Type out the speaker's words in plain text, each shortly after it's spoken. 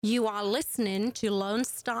You are listening to Lone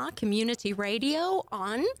Star Community Radio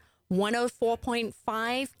on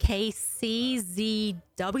 104.5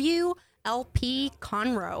 KCZW LP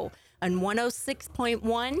Conroe and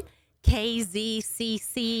 106.1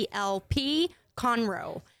 KZCC LP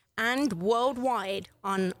Conroe and worldwide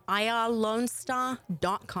on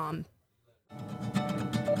irlonestar.com.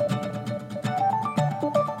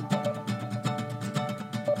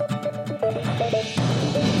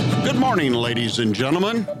 Good morning, ladies and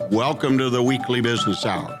gentlemen. Welcome to the Weekly Business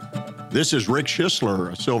Hour. This is Rick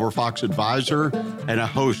Schissler, a Silver Fox advisor and a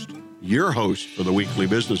host, your host for the Weekly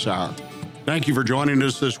Business Hour. Thank you for joining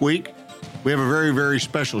us this week. We have a very, very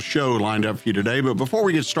special show lined up for you today. But before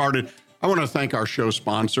we get started, I want to thank our show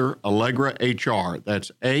sponsor, Allegra HR.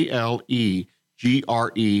 That's ALEGREHR.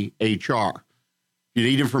 If you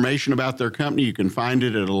need information about their company, you can find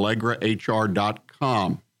it at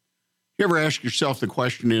allegrahr.com. You ever ask yourself the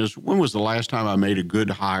question is, when was the last time I made a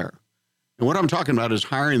good hire? And what I'm talking about is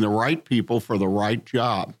hiring the right people for the right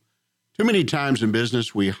job. Too many times in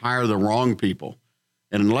business, we hire the wrong people.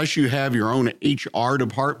 And unless you have your own HR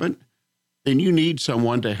department, then you need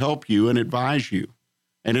someone to help you and advise you.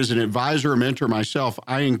 And as an advisor or mentor myself,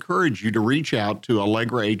 I encourage you to reach out to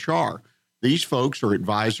Allegra HR. These folks are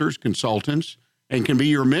advisors, consultants, and can be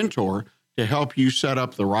your mentor to help you set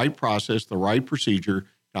up the right process, the right procedure,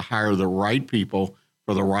 to hire the right people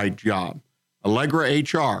for the right job. Allegra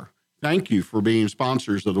HR, thank you for being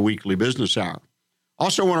sponsors of the Weekly Business Hour.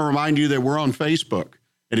 Also want to remind you that we're on Facebook.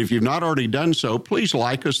 And if you've not already done so, please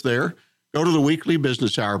like us there. Go to the Weekly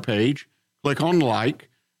Business Hour page, click on like,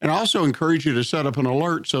 and I also encourage you to set up an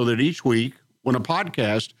alert so that each week when a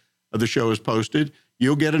podcast of the show is posted,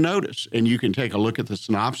 you'll get a notice and you can take a look at the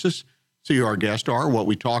synopsis, see who our guests are, what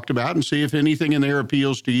we talked about, and see if anything in there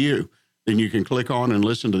appeals to you. Then you can click on and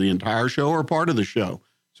listen to the entire show or part of the show.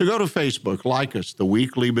 So go to Facebook, like us, the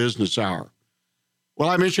Weekly Business Hour. Well,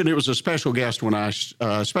 I mentioned it was a special guest when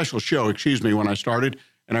special show, when I started,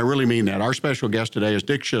 and I really mean that. Our special guest today is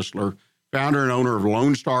Dick Schissler, founder and owner of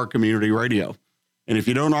Lone Star Community Radio. And if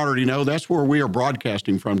you don't already know, that's where we are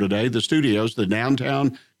broadcasting from today, the studios, the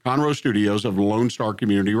downtown Conroe studios of Lone Star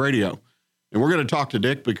Community Radio. And we're going to talk to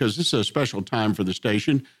Dick because this is a special time for the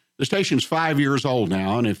station. The station's 5 years old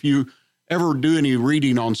now, and if you ever do any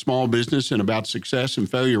reading on small business and about success and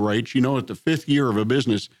failure rates, you know that the fifth year of a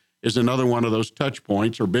business is another one of those touch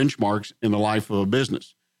points or benchmarks in the life of a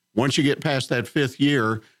business. Once you get past that fifth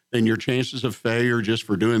year, then your chances of failure just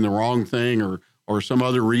for doing the wrong thing or some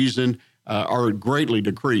other reason are greatly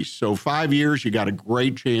decreased. So 5 years, you got a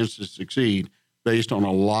great chance to succeed based on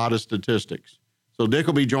a lot of statistics. So Dick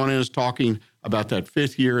will be joining us talking about that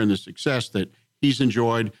fifth year and the success that he's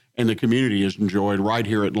enjoyed and the community has enjoyed right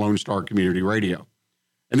here at Lone Star Community Radio.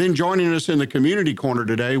 And then joining us in the community corner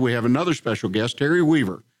today, we have another special guest, Terry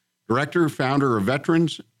Weaver, director, founder of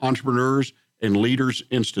Veterans, Entrepreneurs, and Leaders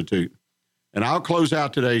Institute. And I'll close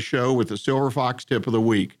out today's show with the Silver Fox tip of the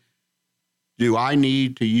week. Do I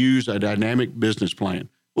need to use a dynamic business plan?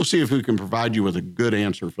 We'll see if we can provide you with a good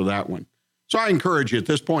answer for that one. So I encourage you at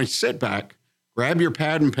this point, sit back, grab your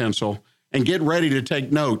pad and pencil, and get ready to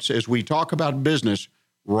take notes as we talk about business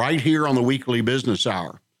right here on the Weekly Business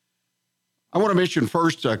Hour. I want to mention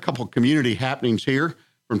first a couple community happenings here.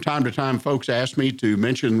 From time to time, folks ask me to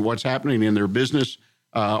mention what's happening in their business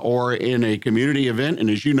or in a community event. And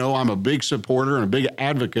as you know, I'm a big supporter and a big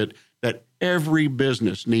advocate that every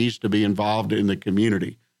business needs to be involved in the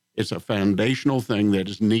community. It's a foundational thing that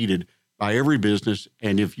is needed by every business.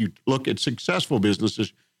 And if you look at successful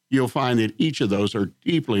businesses, you'll find that each of those are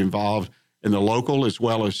deeply involved in the local as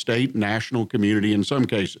well as state, national, community in some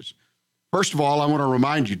cases. First of all, I want to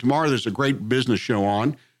remind you, tomorrow there's a great business show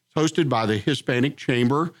on. It's hosted by the Hispanic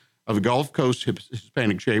Chamber of the Gulf Coast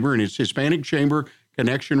Hispanic Chamber, and it's Hispanic Chamber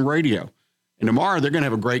Connection Radio. And tomorrow they're going to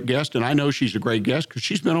have a great guest, and I know she's a great guest because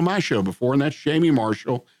she's been on my show before, and that's Jamie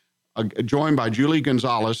Marshall, joined by Julie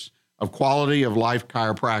Gonzalez of Quality of Life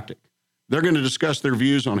Chiropractic. They're going to discuss their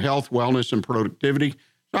views on health, wellness, and productivity.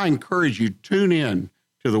 So I encourage you, tune in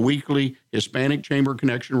to the weekly Hispanic Chamber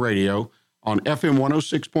Connection Radio on FM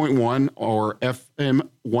 106.1 or FM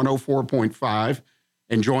 104.5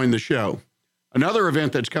 and join the show. Another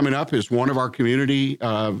event that's coming up is one of our community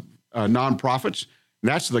nonprofits,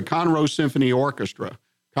 and that's the Conroe Symphony Orchestra.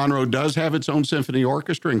 Conroe does have its own symphony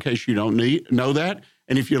orchestra, in case you don't know that.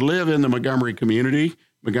 And if you live in the Montgomery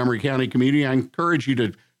County community, I encourage you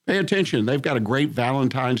to pay attention. They've got a great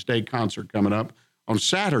Valentine's Day concert coming up on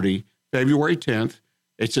Saturday, February 10th.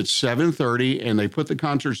 It's at 7:30, and they put the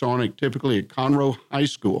concerts on typically at Conroe High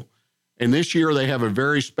School. And this year they have a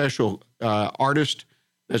very special artist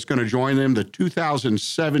that's going to join them, the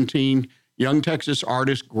 2017 Young Texas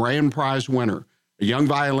Artist Grand Prize winner. A young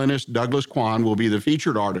violinist, Douglas Kwan, will be the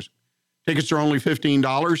featured artist. Tickets are only $15,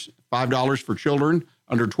 $5 for children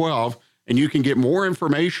under 12, and you can get more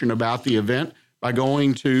information about the event by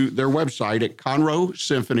going to their website at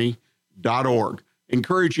conroesymphony.org.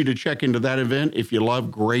 Encourage you to check into that event if you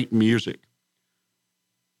love great music.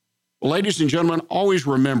 Well, ladies and gentlemen, always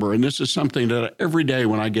remember, and this is something that every day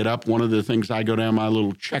when I get up, one of the things I go down my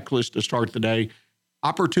little checklist to start the day,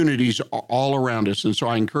 opportunities are all around us. And so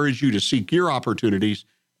I encourage you to seek your opportunities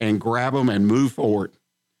and grab them and move forward.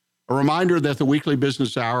 A reminder that the Weekly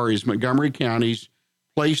Business Hour is Montgomery County's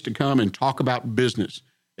place to come and talk about business,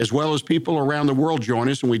 as well as people around the world join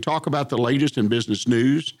us, and we talk about the latest in business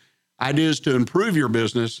news, ideas to improve your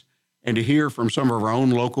business, and to hear from some of our own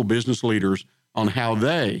local business leaders on how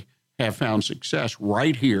they have found success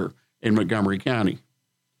right here in Montgomery County.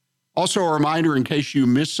 Also, a reminder in case you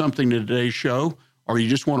missed something in today's show or you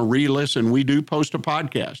just want to re-listen, we do post a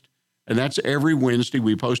podcast. And that's every Wednesday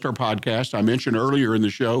we post our podcast. I mentioned earlier in the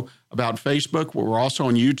show about Facebook. We're also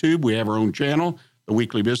on YouTube. We have our own channel, the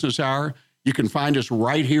Weekly Business Hour. You can find us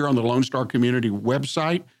right here on the Lone Star Community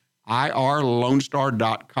website,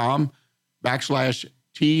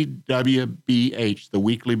 irlonestar.com/TWBH, the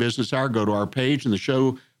Weekly Business Hour. Go to our page, and the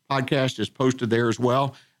show podcast is posted there as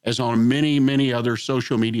well as on many, many other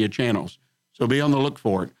social media channels. So be on the look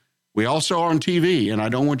for it. We also are on TV, and I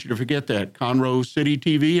don't want you to forget that, Conroe City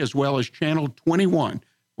TV, as well as Channel 21,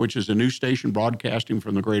 which is a new station broadcasting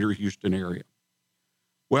from the greater Houston area.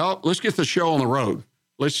 Well, let's get the show on the road.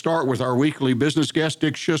 Let's start with our weekly business guest,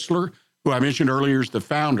 Dick Schissler, who I mentioned earlier is the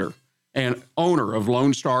founder and owner of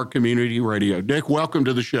Lone Star Community Radio. Dick, welcome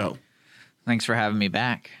to the show. Thanks for having me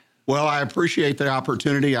back. Well, I appreciate the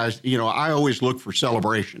opportunity. I always look for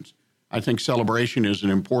celebrations. I think celebration is an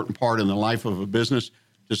important part in the life of a business,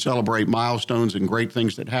 to celebrate milestones and great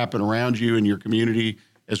things that happen around you and your community,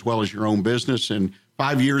 as well as your own business. And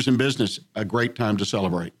 5 years in business, a great time to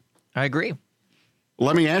celebrate. I agree.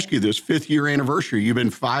 Let me ask you this 5th year anniversary. You've been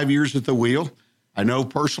 5 years at the wheel. I know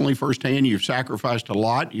personally firsthand you've sacrificed a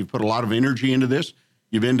lot. You've put a lot of energy into this.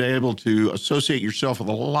 You've been able to associate yourself with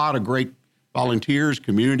a lot of great volunteers,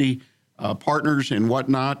 community partners, and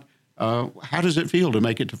whatnot. How does it feel to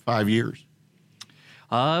make it to 5 years?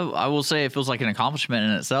 I will say it feels like an accomplishment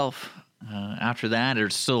in itself. After that,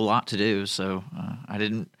 there's still a lot to do. So I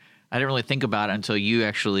didn't really think about it until you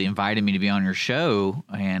actually invited me to be on your show,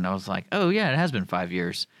 and I was like, oh yeah, it has been 5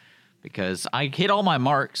 years, because I hit all my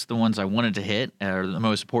marks, the ones I wanted to hit, or the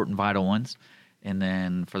most important, vital ones, and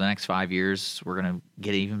then for the next 5 years, we're gonna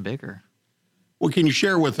get even bigger. Well, can you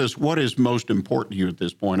share with us what is most important to you at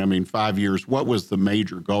this point? I mean, 5 years. What was the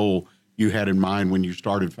major goal you had in mind when you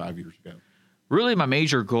started 5 years ago? Really, my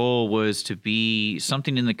major goal was to be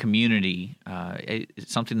something in the community,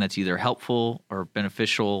 something that's either helpful or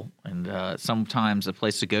beneficial, and sometimes a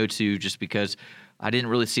place to go to, just because I didn't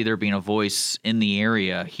really see there being a voice in the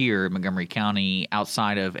area here in Montgomery County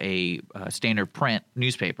outside of a standard print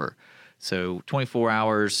newspaper. So 24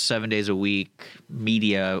 hours, 7 days a week,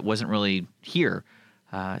 media wasn't really here.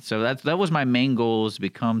 So that was my main goal, is to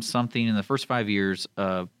become something in the first 5 years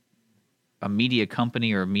a media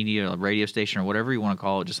company or a radio station or whatever you want to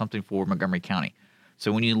call it, just something for Montgomery County.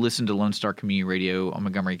 So when you listen to Lone Star Community Radio on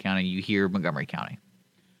Montgomery County, you hear Montgomery County.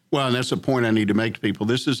 Well, and that's a point I need to make to people.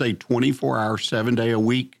 This is a 24-hour,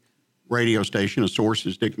 7-day-a-week radio station, a source,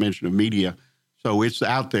 as Dick mentioned, of media. So it's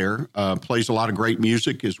out there, plays a lot of great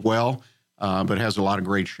music as well, but has a lot of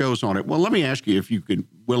great shows on it. Well, let me ask you, if you could,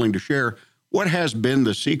 willing to share, what has been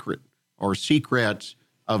the secret or secrets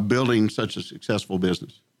of building such a successful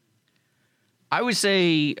business? I would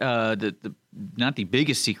say not the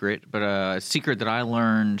biggest secret, but a secret that I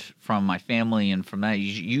learned from my family and from that,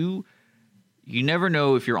 you never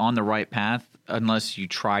know if you're on the right path unless you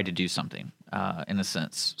try to do something, in a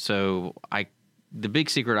sense. So the big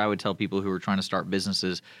secret I would tell people who are trying to start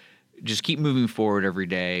businesses, just keep moving forward every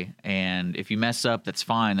day. And if you mess up, that's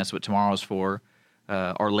fine. That's what tomorrow's for.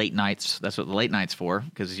 Or late nights. That's what the late night's for.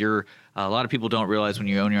 Because a lot of people don't realize when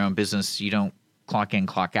you own your own business, you don't clock in,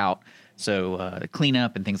 clock out. So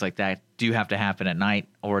cleanup and things like that do have to happen at night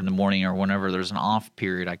or in the morning or whenever there's an off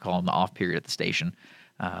period. I call them the off period at the station.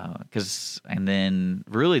 And then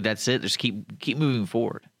really that's it. Just keep moving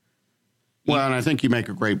forward. Well, and I think you make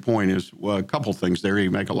a great point. A couple things there.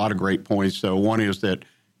 You make a lot of great points. So one is that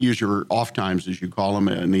use your off times, as you call them,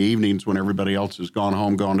 in the evenings when everybody else has gone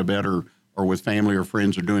home, gone to bed, or with family or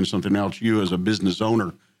friends or doing something else. You as a business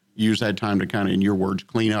owner, use that time to kind of, in your words,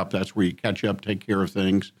 clean up. That's where you catch up, take care of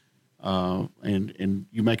things. And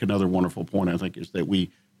you make another wonderful point, I think, is that we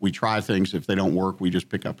try things. If they don't work, we just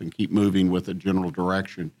pick up and keep moving with a general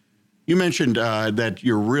direction. You mentioned that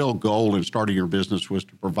your real goal in starting your business was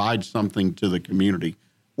to provide something to the community.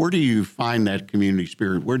 Where do you find that community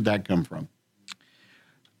spirit? Where did that come from?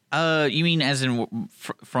 You mean as in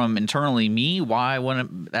from internally me? Why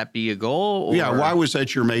wouldn't that be a goal? Or? Yeah, why was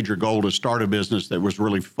that your major goal to start a business that was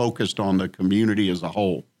really focused on the community as a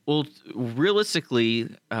whole? Well, realistically,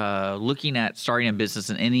 looking at starting a business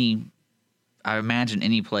in I imagine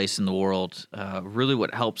any place in the world, really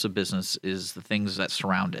what helps a business is the things that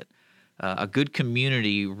surround it. A good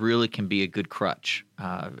community really can be a good crutch.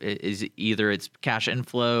 Either it's cash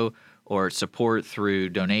inflow or support through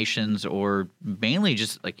donations, or mainly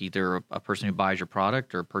just like either a person who buys your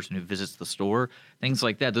product or a person who visits the store, things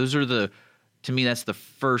like that. Those are to me, that's the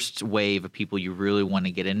first wave of people you really want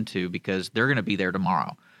to get into because they're going to be there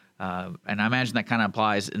tomorrow. And I imagine that kind of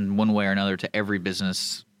applies in one way or another to every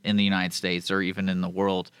business in the United States or even in the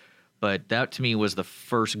world. But that to me was the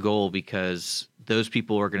first goal because those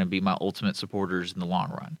people are going to be my ultimate supporters in the long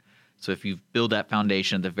run. So if you build that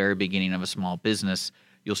foundation at the very beginning of a small business,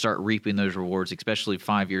 you'll start reaping those rewards, especially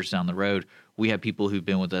 5 years down the road. We have people who've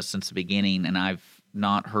been with us since the beginning, and I've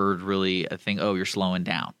not heard really a thing, oh, you're slowing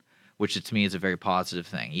down, which to me is a very positive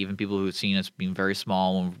thing. Even people who've seen us being very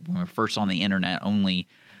small when we were first on the internet only,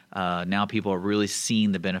 now people are really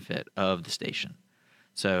seeing the benefit of the station.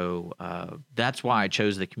 So that's why I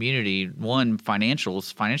chose the community. One, financially,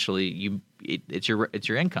 it's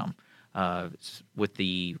your income. With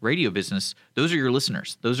the radio business, those are your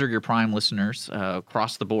listeners. Those are your prime listeners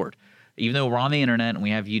across the board. Even though we're on the internet and we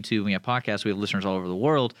have YouTube, and we have podcasts, we have listeners all over the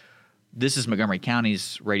world. This is Montgomery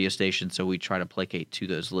County's radio station, so we try to placate to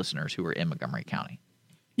those listeners who are in Montgomery County.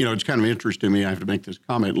 You know, it's kind of interesting to me. I have to make this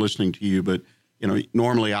comment listening to you, but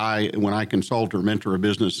normally when I consult or mentor a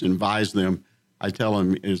business and advise them, I tell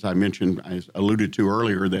them, as I mentioned, I alluded to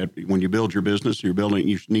earlier, that when you build your business, you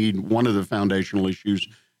need one of the foundational issues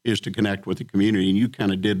is to connect with the community. And you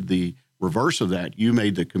kind of did the reverse of that. You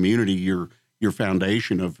made the community your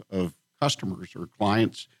foundation of customers or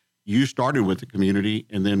clients. You started with the community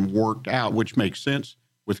and then worked out, which makes sense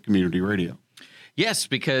with community radio. Yes,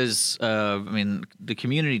 because, the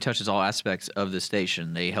community touches all aspects of the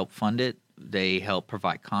station. They help fund it. They help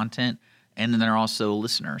provide content. And then they're also a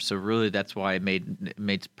listener. So really that's why it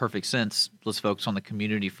made perfect sense. Let's focus on the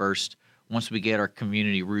community first. Once we get our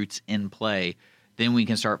community roots in play, then we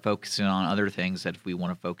can start focusing on other things that we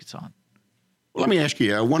want to focus on. Well, let me ask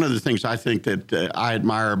you, one of the things I think that I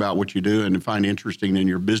admire about what you do and find interesting in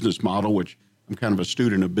your business model, which I'm kind of a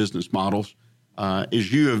student of business models,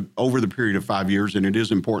 is you have, over the period of 5 years, and it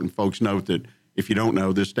is important folks note that if you don't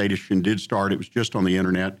know, this station did start, it was just on the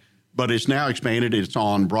internet, but it's now expanded. It's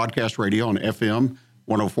on broadcast radio on FM,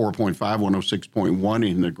 104.5, 106.1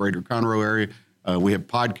 in the greater Conroe area. We have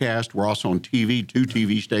podcast. We're also on TV, 2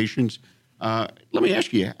 TV stations. Let me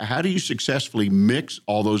ask you, how do you successfully mix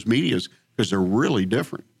all those medias? Because they're really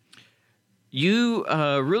different. You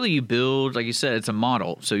build, like you said, it's a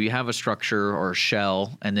model. So you have a structure or a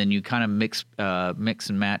shell, and then you kind of mix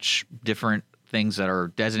and match different things that are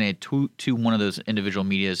designated to one of those individual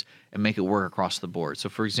medias and make it work across the board. So,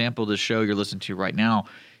 for example, the show you're listening to right now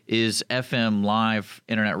is FM live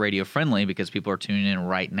internet radio friendly because people are tuning in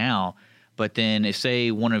right now. But then if,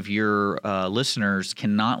 say, one of your listeners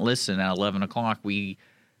cannot listen at 11 o'clock, we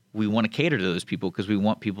want to cater to those people because we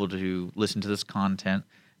want people to listen to this content.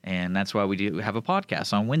 And that's why we have a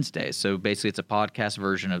podcast on Wednesdays. So basically it's a podcast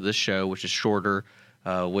version of this show, which is shorter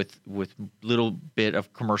with little bit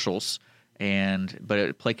of commercials, but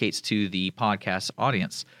it placates to the podcast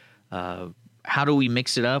audience. How do we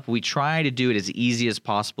mix it up? We try to do it as easy as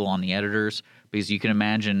possible on the editors because you can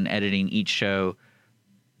imagine editing each show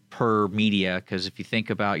per media, because if you think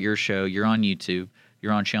about your show, you're on YouTube,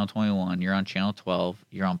 you're on Channel 21, you're on Channel 12,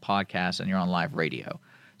 you're on podcast, and you're on live radio.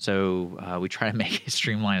 So we try to make it as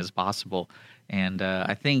streamlined as possible. And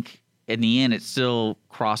I think in the end, it still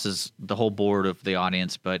crosses the whole board of the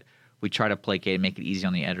audience, but we try to placate and make it easy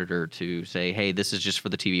on the editor to say, hey, this is just for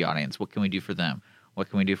the TV audience. What can we do for them? What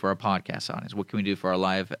can we do for our podcast audience? What can we do for our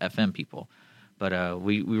live FM people? But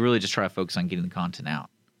we really just try to focus on getting the content out.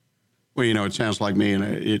 Well, it sounds like me, and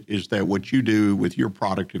it is that what you do with your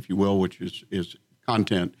product, if you will, which is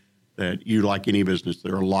content, that you, like any business,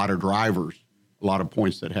 there are a lot of drivers, a lot of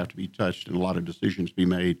points that have to be touched, and a lot of decisions to be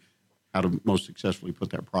made how to most successfully put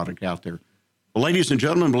that product out there. Well, ladies and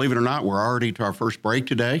gentlemen, believe it or not, we're already to our first break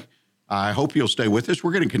today. I hope you'll stay with us.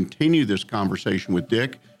 We're going to continue this conversation with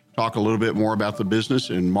Dick, talk a little bit more about the business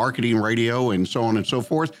and marketing, radio, and so on and so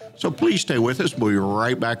forth. So please stay with us. We'll be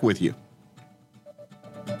right back with you.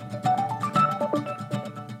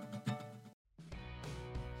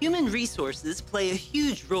 Human resources play a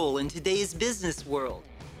huge role in today's business world.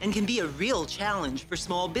 and can be a real challenge for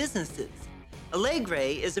small businesses.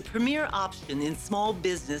 Allegre is a premier option in small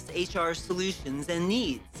business HR solutions and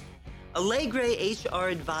needs. Allegre HR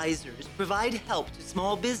advisors provide help to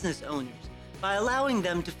small business owners by allowing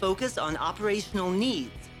them to focus on operational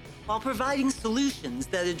needs while providing solutions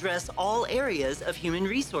that address all areas of human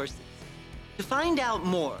resources. To find out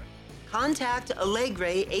more, contact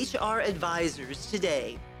Allegre HR advisors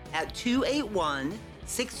today at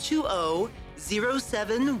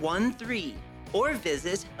 281-620-0713 or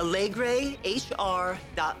visit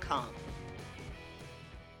AllegreHR.com.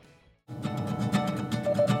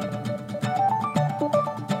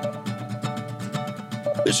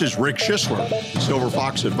 This is Rick Schissler, Silver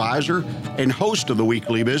Fox Advisor and host of the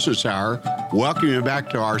Weekly Business Hour. Welcome you back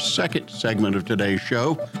to our second segment of today's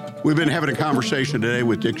show. We've been having a conversation today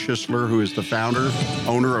with Dick Schissler, who is the founder,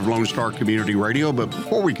 owner of Lone Star Community Radio. But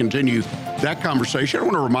before we continue that conversation, I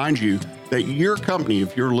want to remind you that your company,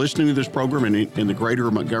 if you're listening to this program in the greater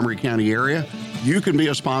Montgomery County area, you can be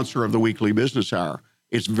a sponsor of the Weekly Business Hour.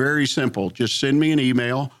 It's very simple. Just send me an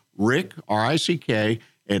email, Rick, R-I-C-K,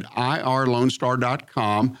 at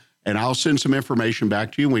irlonestar.com, and I'll send some information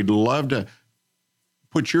back to you. We'd love to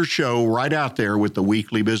put your show right out there with the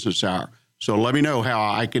Weekly Business Hour. So let me know how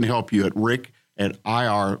I can help you at rick at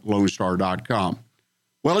irlonestar.com.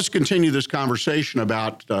 Well, let's continue this conversation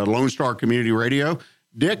about Lone Star Community Radio.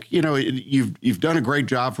 Dick, you know, you've done a great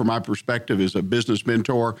job from my perspective as a business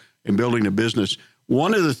mentor and building a business.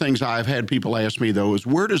 One of the things I've had people ask me, though, is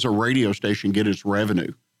where does a radio station get its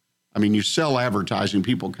revenue? I mean, you sell advertising,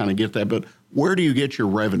 people kind of get that, but where do you get your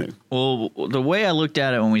revenue? Well, the way I looked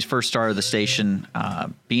at it when we first started the station,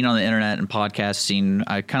 being on the internet and podcasting,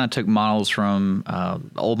 I kind of took models from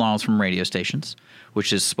old models from radio stations,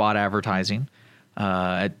 which is spot advertising.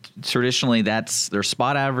 Traditionally, there's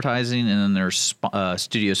spot advertising, and then there's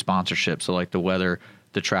studio sponsorship, so like the weather,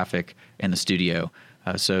 the traffic, and the studio.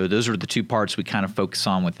 So those are the two parts we kind of focus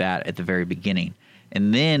on with that at the very beginning.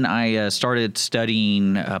 And then I started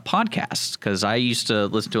studying podcasts because I used to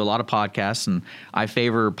listen to a lot of podcasts, and I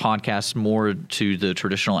favor podcasts more to the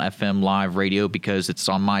traditional FM live radio because it's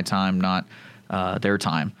on my time, not their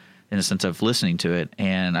time, in the sense of listening to it.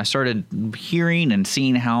 And I started hearing and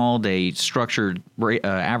seeing how they structured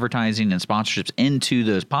advertising and sponsorships into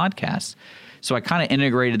those podcasts. So I kind of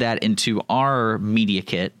integrated that into our media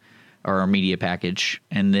kit or our media package.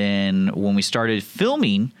 And then when we started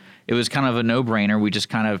filming, it was kind of a no-brainer. We just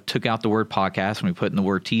kind of took out the word podcast and we put in the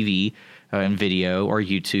word TV and video or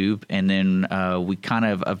YouTube, and then we kind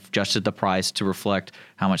of adjusted the price to reflect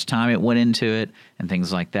how much time it went into it and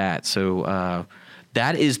things like that. So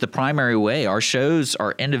that is the primary way. Our shows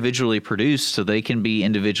are individually produced, so they can be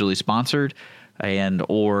individually sponsored, and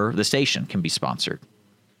or the station can be sponsored.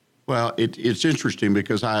 Well, it's interesting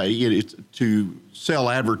because to sell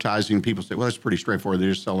advertising, people say, well, it's pretty straightforward. They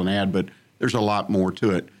just sell an ad, but there's a lot more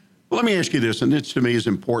to it. Well, let me ask you this, and this to me is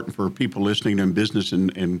important for people listening in business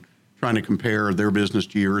and trying to compare their business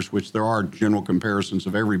to yours, which there are general comparisons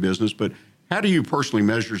of every business, but how do you personally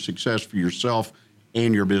measure success for yourself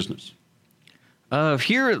and your business?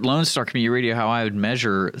 Here at Lone Star Community Radio, how I would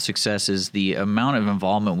measure success is the amount of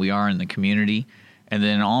involvement we are in the community, and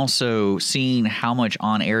then also seeing how much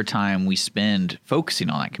on-air time we spend focusing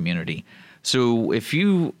on that community. So if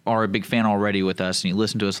you are a big fan already with us and you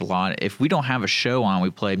listen to us a lot, if we don't have a show on, we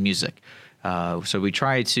play music. So we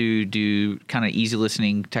try to do kind of easy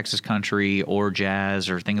listening Texas country or jazz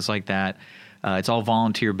or things like that. It's all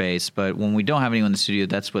volunteer based, but when we don't have anyone in the studio,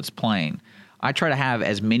 that's what's playing. I try to have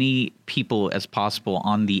as many people as possible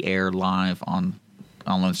on the air live on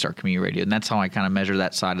Lone Star Community Radio, and that's how I kind of measure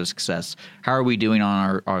that side of success. How are we doing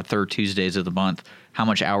on our third Tuesdays of the month? How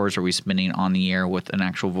much hours are we spending on the air with an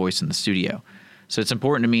actual voice in the studio? So it's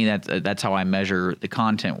important to me that that's how I measure the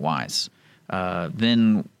content-wise.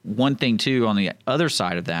 Then one thing, too, on the other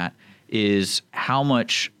side of that is how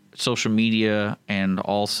much social media and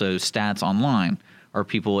also stats online are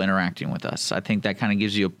people interacting with us. I think that kind of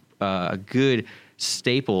gives you a good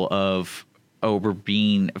staple of, we're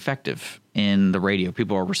being effective in the radio.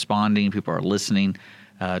 People are responding. People are listening.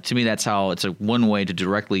 To me, that's how it's one way to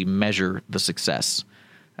directly measure the success.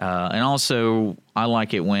 And also, I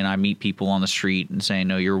like it when I meet people on the street and say,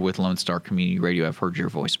 no, you're with Lone Star Community Radio. I've heard your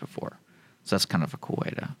voice before. So that's kind of a cool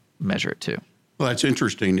way to measure it, too. Well, that's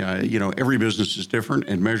interesting. Every business is different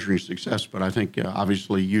in measuring success, but I think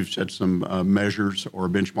obviously you've set some measures or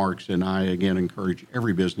benchmarks, and I, again, encourage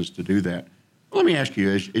every business to do that. Let me ask you,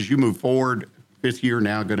 as you move forward, fifth year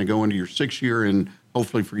now, going to go into your sixth year and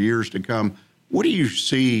hopefully for years to come, what do you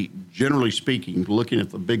see, generally speaking, looking at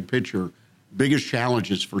the big picture, biggest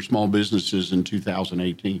challenges for small businesses in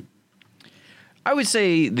 2018? I would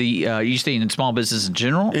say you stay in small business in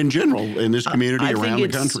general. In general, in this community around the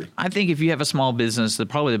country. I think if you have a small business,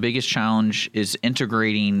 probably the biggest challenge is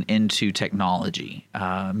integrating into technology,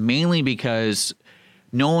 mainly because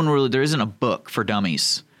there isn't a book for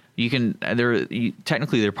dummies.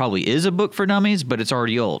 Technically there probably is a book for dummies, but it's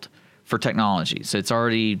already old for technology. So it's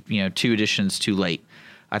already 2 editions too late.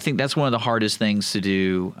 I think that's one of the hardest things to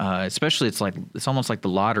do, especially it's almost like the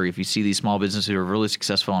lottery. If you see these small businesses who are really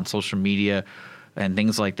successful on social media and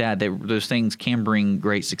things like that, those things can bring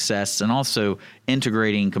great success. And also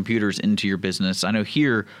integrating computers into your business. I know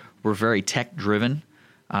here we're very tech driven.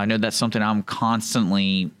 I know that's something I'm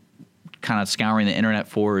constantly kind of scouring the internet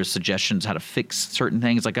for, is suggestions how to fix certain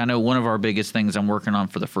things. Like I know one of our biggest things I'm working on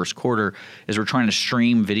for the first quarter is we're trying to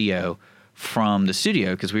stream video from the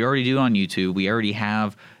studio, because we already do on YouTube. We already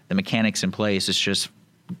have the mechanics in place. It's just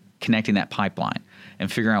connecting that pipeline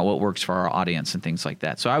and figuring out what works for our audience and things like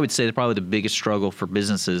that. So I would say that probably the biggest struggle for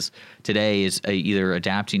businesses today is either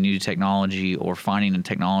adapting new technology or finding a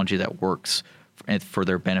technology that works for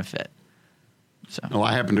their benefit. So. Well,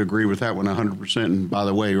 I happen to agree with that one 100%. And by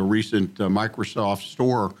the way, a recent Microsoft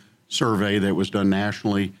Store survey that was done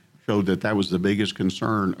nationally showed that was the biggest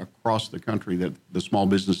concern across the country that the small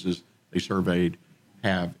businesses they surveyed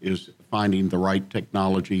is finding the right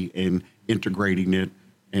technology and integrating it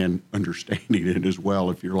and understanding it as well,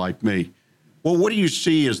 if you're like me. Well, what do you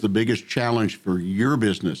see as the biggest challenge for your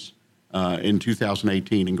business in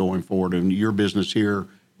 2018 and going forward, and your business here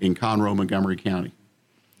in Conroe, Montgomery County?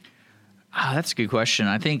 That's a good question.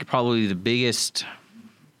 I think probably the biggest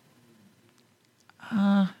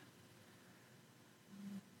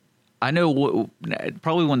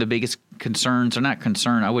probably one of the biggest concerns, or not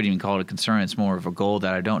concern, I wouldn't even call it a concern, it's more of a goal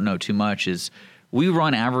that I don't know too much, is we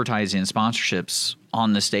run advertising and sponsorships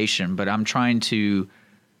on the station, but I'm trying to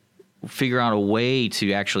figure out a way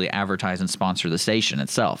to actually advertise and sponsor the station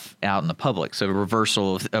itself out in the public. So a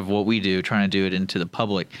reversal of what we do, trying to do it into the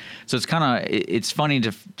public. So it's funny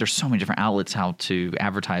there's so many different outlets how to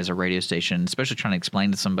advertise a radio station, especially trying to explain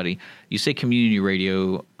to somebody. You say community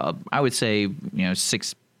radio, I would say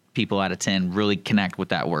 6 people out of 10 really connect with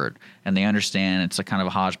that word, and they understand it's a kind of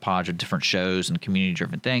a hodgepodge of different shows and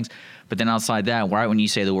community-driven things. But then outside that, right when you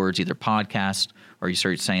say the words either podcast or you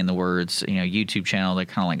start saying the words, YouTube channel, they're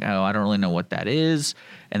kind of like, oh, I don't really know what that is,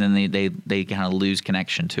 and then they kind of lose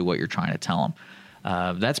connection to what you're trying to tell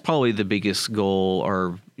them. That's probably the biggest goal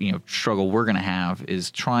or struggle we're going to have,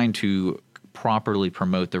 is trying to properly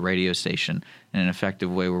promote the radio station in an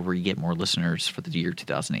effective way where we get more listeners for the year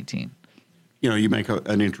 2018. You make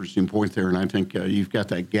an interesting point there, and I think you've got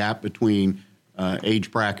that gap between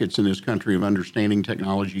age brackets in this country of understanding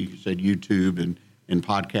technology. You said YouTube and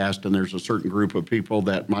podcast, and there's a certain group of people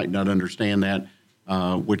that might not understand that,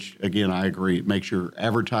 which, again, I agree. It makes your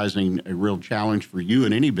advertising a real challenge for you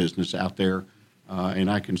and any business out there,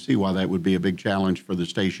 and I can see why that would be a big challenge for the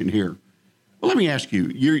station here. Well, let me ask you,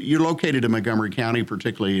 you're located in Montgomery County,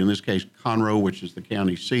 particularly in this case Conroe, which is the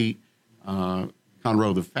county seat.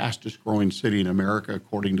 Conroe, the fastest growing city in America,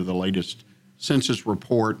 according to the latest census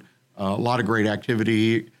report. A lot of great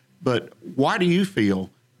activity. But why do you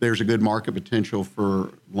feel there's a good market potential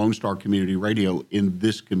for Lone Star Community Radio in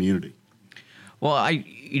this community? Well,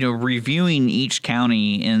 reviewing each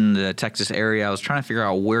county in the Texas area, I was trying to figure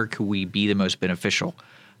out where could we be the most beneficial.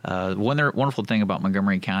 One wonderful thing about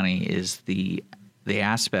Montgomery County is the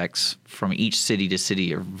aspects from each city to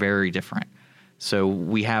city are very different. So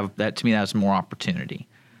we have that. To me, that's more opportunity.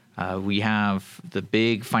 We have the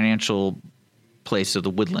big financial place of the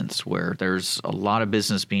Woodlands, where there's a lot of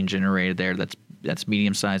business being generated there. That's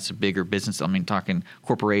medium-sized to bigger business. I mean, talking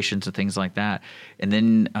corporations and things like that. And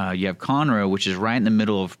then you have Conroe, which is right in the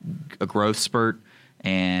middle of a growth spurt,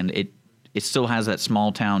 and it still has that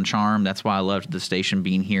small town charm. That's why I loved the station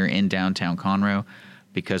being here in downtown Conroe,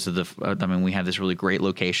 because of we have this really great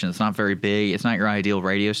location. It's not very big. It's not your ideal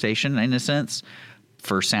radio station in a sense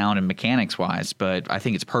for sound and mechanics wise, but I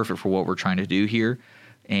think it's perfect for what we're trying to do here.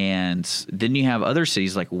 And then you have other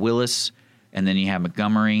cities like Willis, and then you have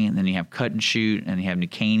Montgomery, and then you have Cut and Shoot, and you have New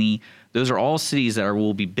Caney. Those are all cities that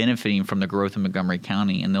will be benefiting from the growth of Montgomery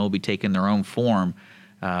County, and they'll be taking their own form.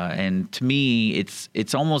 And to me,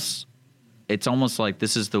 it's almost like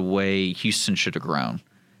this is the way Houston should have grown,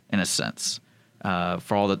 in a sense.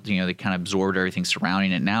 For all that, they kind of absorbed everything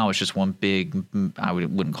surrounding it. Now it's just one big, I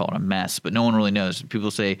wouldn't call it a mess, but no one really knows. People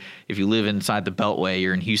say if you live inside the Beltway,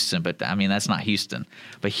 you're in Houston, but that's not Houston.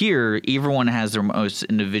 But here, everyone has their most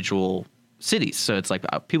individual cities. So it's like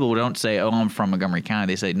people don't say, oh, I'm from Montgomery County.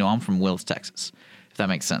 They say, no, I'm from Willis, Texas, if that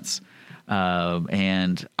makes sense.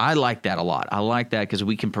 And I like that a lot. I like that because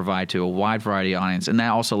we can provide to a wide variety of audience, and that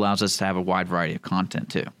also allows us to have a wide variety of content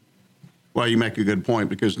too. Well, you make a good point,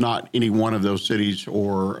 because not any one of those cities,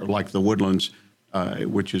 or like the Woodlands,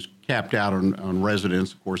 which is capped out on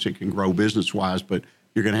residents. Of course, it can grow business-wise, but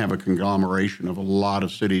you're going to have a conglomeration of a lot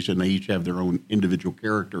of cities, and they each have their own individual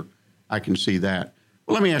character. I can see that.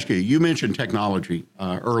 Well, let me ask you, you mentioned technology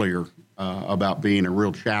earlier about being a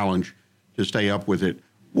real challenge to stay up with it.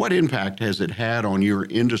 What impact has it had on your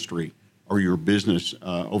industry or your business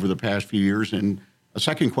over the past few years? And a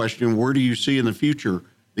second question, where do you see in the future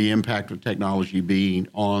the impact of technology being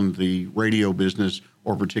on the radio business,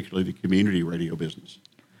 or particularly the community radio business?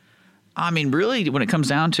 I mean, really, when it comes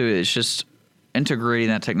down to it, it's just integrating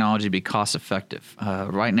that technology to be cost effective.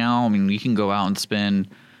 Right now, I mean, you can go out and spend,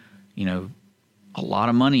 a lot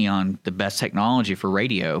of money on the best technology for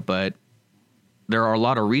radio, but there are a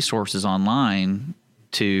lot of resources online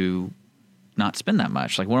to not spend that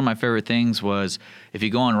much. Like, one of my favorite things was, if you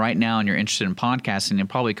go on right now and you're interested in podcasting, it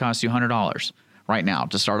probably costs you $100 right now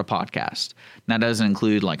to start a podcast. And that doesn't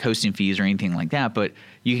include like hosting fees or anything like that, but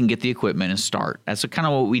you can get the equipment and start. That's kind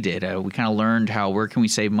of what we did. We kind of learned where can we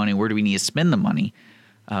save money? Where do we need to spend the money?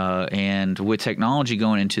 And with technology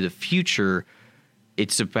going into the future,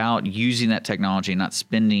 it's about using that technology and not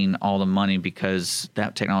spending all the money, because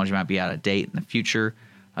that technology might be out of date in the future,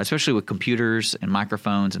 especially with computers and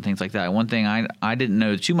microphones and things like that. One thing I didn't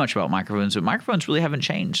know too much about microphones, but microphones really haven't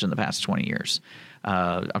changed in the past 20 years.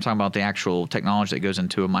 I'm talking about the actual technology that goes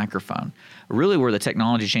into a microphone. Really, where the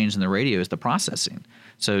technology changed in the radio is the processing.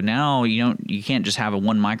 So now you can't just have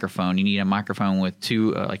one microphone. You need a microphone with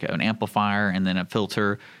two, like an amplifier and then a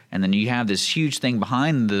filter, and then you have this huge thing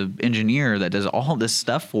behind the engineer that does all this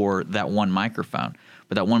stuff for that one microphone.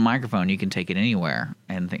 But that one microphone, you can take it anywhere,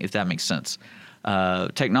 and if that makes sense.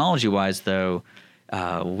 Technology-wise, though,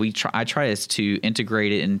 I try to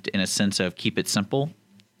integrate it in a sense of keep it simple,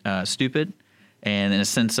 stupid, and in a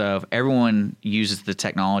sense of everyone uses the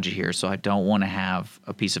technology here. So I don't want to have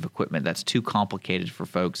a piece of equipment that's too complicated for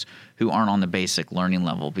folks who aren't on the basic learning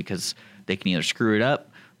level, because they can either screw it up,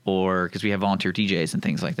 or because we have volunteer DJs and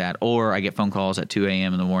things like that, or I get phone calls at 2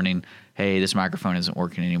 a.m. in the morning, hey, this microphone isn't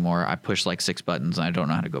working anymore. I pushed like 6 buttons and I don't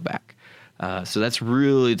know how to go back. So that's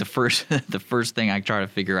really the first thing I try to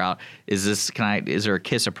figure out is there a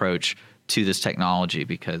KISS approach to this technology,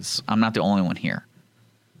 because I'm not the only one here.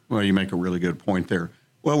 Well, you make a really good point there.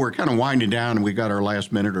 Well, we're kind of winding down, and we got our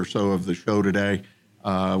last minute or so of the show today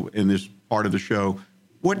in this part of the show.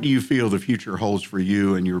 What do you feel the future holds for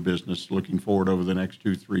you and your business looking forward over the next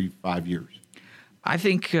 2, 3, 5 years? I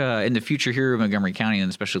think in the future here in Montgomery County, and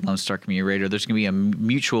especially Lone Star Community Radio, there's going to be a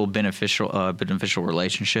mutual beneficial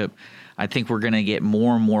relationship. I think we're going to get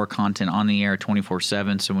more and more content on the air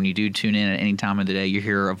 24/7. So when you do tune in at any time of the day, you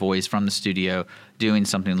hear a voice from the studio doing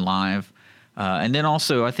something live. And then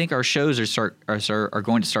also, I think our shows are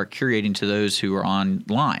going to start curating to those who are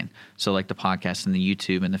online. So like the podcast and the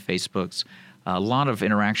YouTube and the Facebooks, a lot of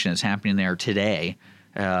interaction is happening there today.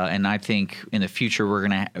 And I think in the future, we're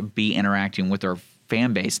going to be interacting with our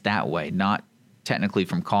fan base that way, not technically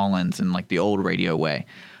from call-ins and like the old radio way.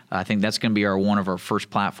 I think that's going to be one of our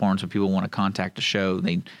first platforms when people want to contact the show.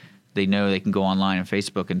 They know they can go online on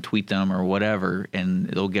Facebook and tweet them or whatever, and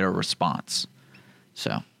they'll get a response.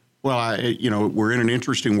 So. Well, we're in an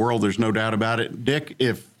interesting world. There's no doubt about it. Dick,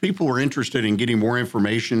 if people are interested in getting more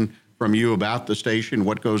information from you about the station,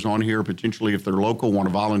 what goes on here, potentially if they're local, want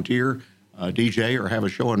to volunteer, DJ, or have a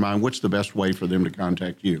show in mind, what's the best way for them to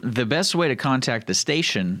contact you? The best way to contact the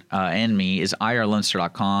station and me is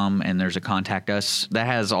irlonestar.com, and there's a contact us. That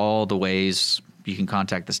has all the ways you can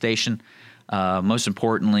contact the station. Most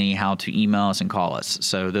importantly, how to email us and call us.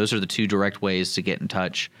 So those are the two direct ways to get in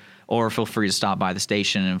touch. Or feel free to stop by the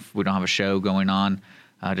station. If we don't have a show going on,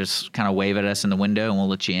 just kind of wave at us in the window and we'll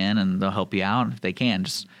let you in, and they'll help you out if they can.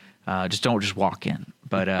 Just don't walk in.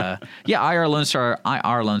 But yeah, IR Lone Star,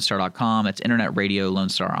 irlonestar.com. It's Internet Radio Lone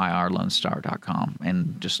Star, irlonestar.com.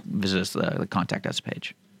 And just visit us, the Contact Us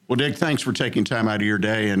page. Well, Dick, thanks for taking time out of your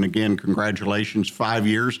day. And again, congratulations, 5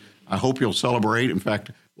 years. I hope you'll celebrate. In fact,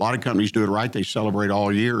 a lot of companies do it right. They celebrate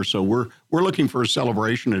all year. So we're looking for a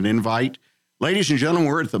celebration, an invite. Ladies and gentlemen,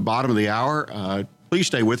 we're at the bottom of the hour. Please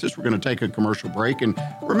stay with us. We're going to take a commercial break. And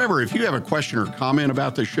remember, if you have a question or comment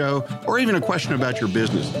about the show, or even a question about your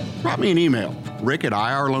business, drop me an email,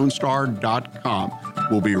 rick@irlonestar.com.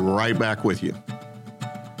 We'll be right back with you.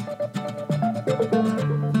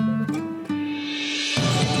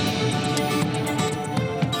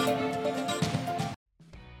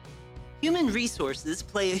 Human resources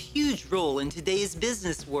play a huge role in today's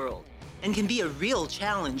business world and can be a real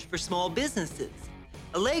challenge for small businesses.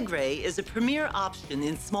 Allegre is a premier option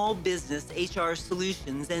in small business HR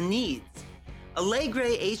solutions and needs.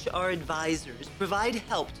 Allegre HR advisors provide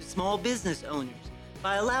help to small business owners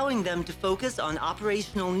by allowing them to focus on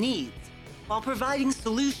operational needs while providing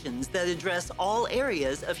solutions that address all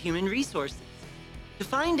areas of human resources. To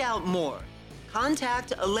find out more,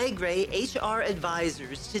 contact Allegre HR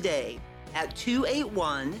advisors today at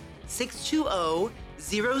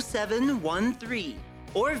 281-620-0713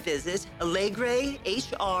 or visit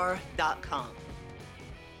AllegreHR.com.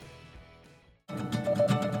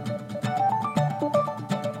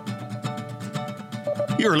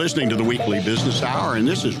 You're listening to the Weekly Business Hour, and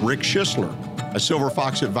this is Rick Schissler, a Silver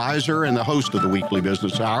Fox advisor and the host of the Weekly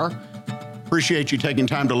Business Hour. Appreciate you taking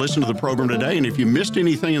time to listen to the program today. And if you missed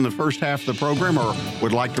anything in the first half of the program or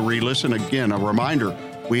would like to re-listen, again, a reminder,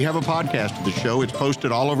 we have a podcast of the show. It's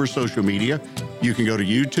posted all over social media. You can go to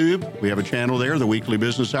YouTube. We have a channel there, the Weekly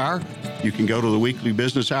Business Hour. You can go to the Weekly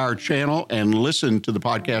Business Hour channel and listen to the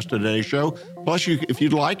podcast of today's show. Plus, if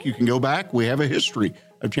you'd like, you can go back. We have a history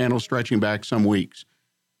of channels stretching back some weeks.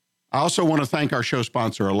 I also want to thank our show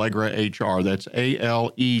sponsor, Allegre HR. That's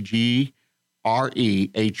ALEGRE-HR.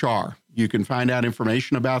 You can find out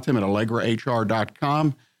information about them at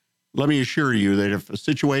AllegreHR.com. Let me assure you that if a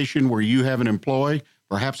situation where you have an employee,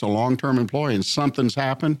 perhaps a long-term employee, and something's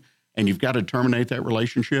happened and you've got to terminate that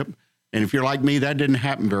relationship, and if you're like me, that didn't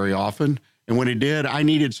happen very often. And when it did, I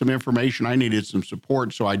needed some information. I needed some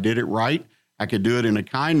support, so I did it right. I could do it in a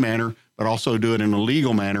kind manner, but also do it in a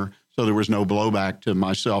legal manner, so there was no blowback to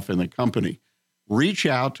myself and the company. Reach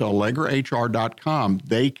out to AllegreHR.com.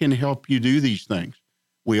 They can help you do these things.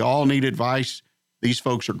 We all need advice. These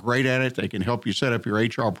folks are great at it. They can help you set up your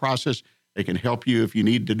HR process. They can help you if you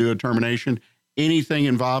need to do a termination. Anything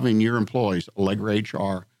involving your employees,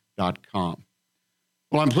 AllegreHR.com.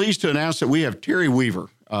 Well, I'm pleased to announce that we have Terry Weaver,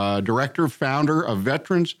 Director, Founder of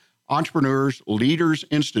Veterans Entrepreneurs Leaders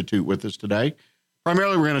Institute with us today.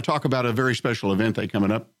 Primarily, we're going to talk about a very special event that's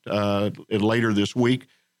coming up later this week.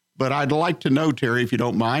 But I'd like to know, Terry, if you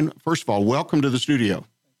don't mind, first of all, welcome to the studio.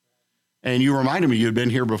 And you reminded me you'd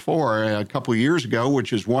been here before a couple of years ago,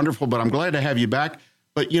 which is wonderful, but I'm glad to have you back.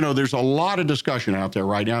 But, you know, there's a lot of discussion out there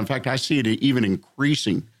right now. In fact, I see it even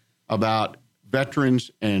increasing about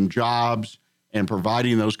veterans and jobs and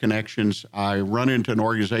providing those connections. I run into an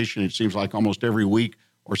organization, it seems like almost every week,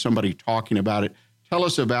 or somebody talking about it. Tell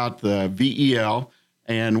us about the VEL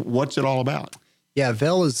and what's it all about? Yeah,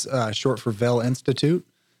 VEL is short for VEL Institute.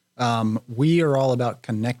 We are all about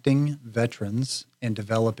connecting veterans and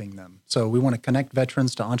developing them. So we want to connect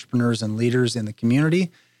veterans to entrepreneurs and leaders in the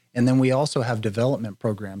community. And then we also have development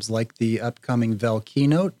programs like the upcoming VEL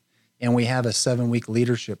Keynote, and we have a 7-week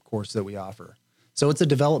leadership course that we offer. So it's a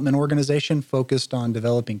development organization focused on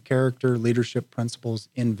developing character, leadership principles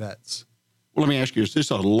in vets. Well, let me ask you, is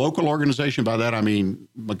this a local organization? By that, I mean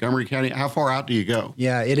Montgomery County. How far out do you go?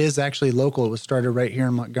 Yeah, it is actually local. It was started right here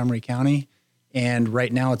in Montgomery County, and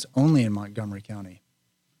right now it's only in Montgomery County.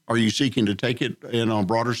 Are you seeking to take it in on a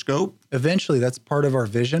broader scope? Eventually, that's part of our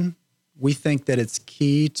vision. We think that it's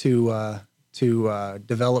key to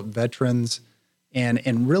develop veterans,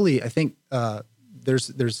 and really, I think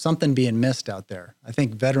there's something being missed out there. I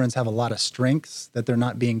think veterans have a lot of strengths that they're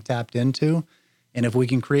not being tapped into. And if we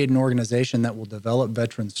can create an organization that will develop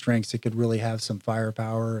veteran strengths, it could really have some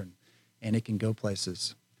firepower and it can go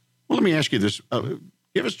places. Well, let me ask you this.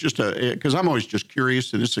 Give us just because I'm always just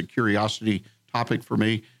curious, and it's a curiosity topic for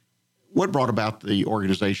me. What brought about the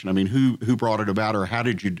organization? I mean, who brought it about, or how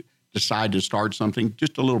did you decide to start something?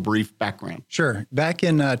 Just a little brief background. Sure. Back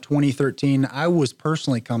in 2013, I was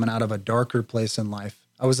personally coming out of a darker place in life.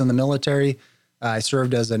 I was in the military. I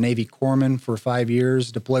served as a Navy corpsman for 5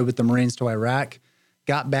 years, deployed with the Marines to Iraq,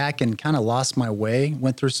 got back and kind of lost my way,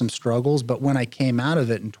 went through some struggles. But when I came out of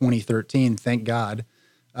it in 2013, thank God,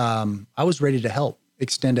 I was ready to help,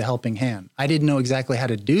 extend a helping hand. I didn't know exactly how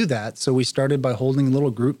to do that. So we started by holding little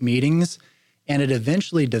group meetings, and it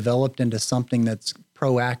eventually developed into something that's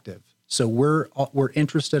proactive. So we're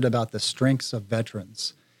interested about the strengths of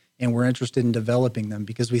veterans, and we're interested in developing them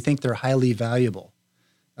because we think they're highly valuable.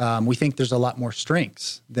 We think there's a lot more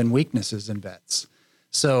strengths than weaknesses in vets.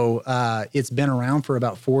 So it's been around for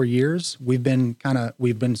about 4 years. We've been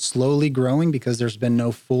slowly growing because there's been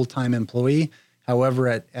no full-time employee. However,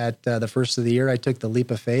 at the first of the year, I took the leap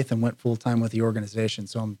of faith and went full-time with the organization.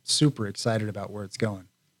 So I'm super excited about where it's going.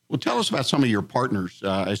 Well, tell us about some of your partners.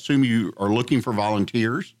 I assume you are looking for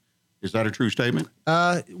volunteers. Is that a true statement?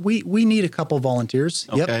 We need a couple volunteers.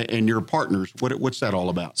 Okay, Yep. And your partners, what's that all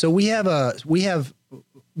about? So we have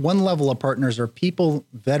one level of partners are people,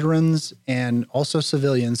 veterans, and also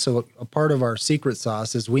civilians. So a part of our secret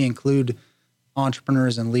sauce is we include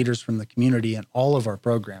entrepreneurs and leaders from the community in all of our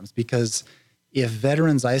programs, because if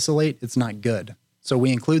veterans isolate, it's not good. So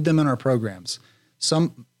we include them in our programs.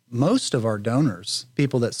 Most of our donors,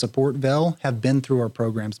 people that support VEL, have been through our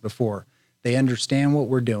programs before. They understand what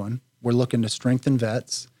we're doing. We're looking to strengthen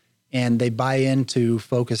vets, and they buy into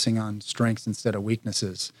focusing on strengths instead of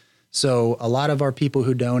weaknesses. So a lot of our people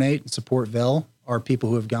who donate and support VEL are people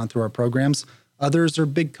who have gone through our programs. Others are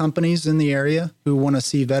big companies in the area who want to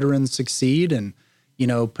see veterans succeed and,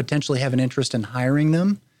 potentially have an interest in hiring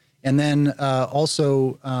them. And then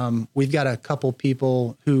also we've got a couple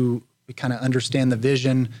people who kind of understand the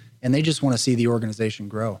vision, and they just want to see the organization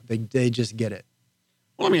grow. They just get it.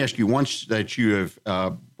 Well, let me ask you, once that you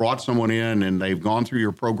have brought someone in and they've gone through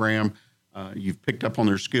your program, you've picked up on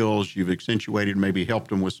their skills, you've accentuated, maybe helped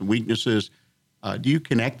them with some weaknesses, do you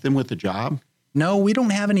connect them with the job? No, we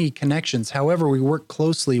don't have any connections. However, we work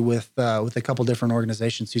closely with a couple different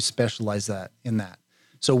organizations who specialize in that.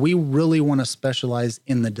 So we really want to specialize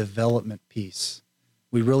in the development piece.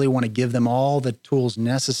 We really want to give them all the tools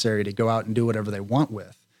necessary to go out and do whatever they want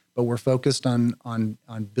with. But we're focused on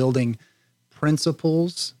building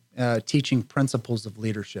principles, teaching principles of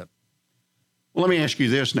leadership. Well, let me ask you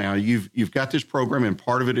this now. You've got this program, and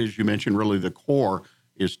part of it, as you mentioned, really the core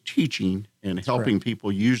is teaching and helping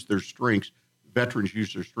people use their strengths, veterans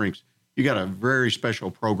use their strengths. You got a very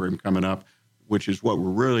special program coming up, which is what we're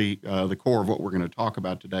really the core of what we're going to talk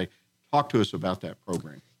about today. Talk to us about that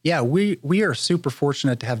program. Yeah, we are super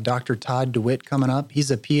fortunate to have Dr. Todd DeWitt coming up. He's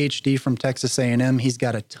a PhD from Texas A&M. He's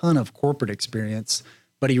got a ton of corporate experience,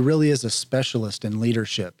 but he really is a specialist in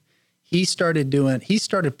leadership. He started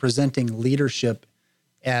presenting leadership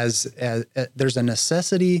as there's a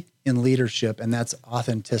necessity in leadership, and that's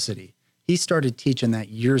authenticity. He started teaching that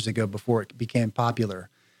years ago before it became popular.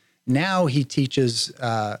 Now he teaches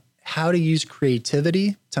how to use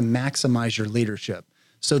creativity to maximize your leadership.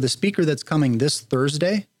 So the speaker that's coming this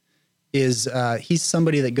Thursday is he's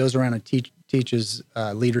somebody that goes around and teaches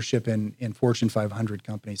leadership in Fortune 500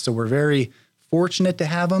 companies. So we're very fortunate to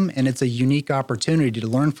have him, and it's a unique opportunity to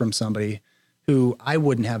learn from somebody who I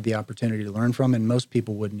wouldn't have the opportunity to learn from, and most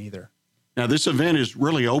people wouldn't either. Now, this event is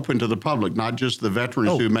really open to the public, not just the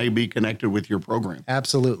veterans who may be connected with your program.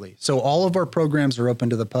 Absolutely. So all of our programs are open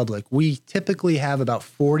to the public. We typically have about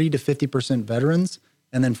 40 to 50% veterans,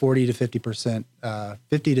 and then 40 to 50%,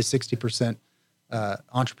 50 to 60%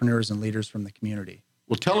 entrepreneurs and leaders from the community.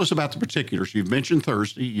 Well, tell us about the particulars. You've mentioned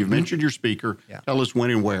Thursday. You've mentioned your speaker. Yeah. Tell us when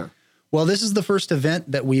and where. Well, this is the first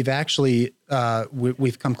event that we've actually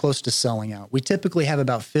we've come close to selling out. We typically have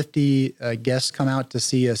about 50 guests come out to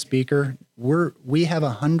see a speaker. We have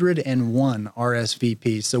 101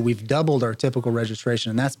 RSVPs, so we've doubled our typical registration,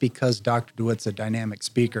 and that's because Dr. DeWitt's a dynamic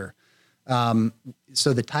speaker.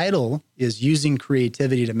 So the title is Using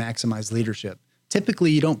Creativity to Maximize Leadership.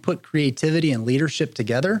 Typically, you don't put creativity and leadership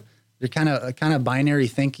together. They're kind of binary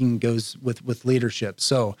thinking goes with leadership.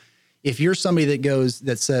 So if you're somebody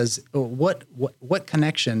that says, what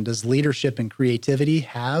connection does leadership and creativity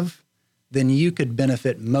have, then you could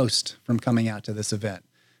benefit most from coming out to this event.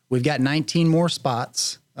 We've got 19 more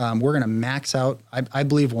spots. We're going to max out. I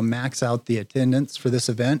believe we'll max out the attendance for this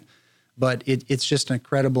event, but it's just an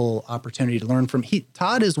incredible opportunity to learn from.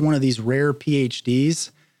 Todd is one of these rare PhDs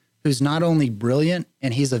who's not only brilliant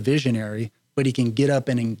and he's a visionary, but he can get up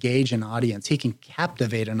and engage an audience. He can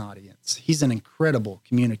captivate an audience. He's an incredible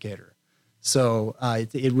communicator. So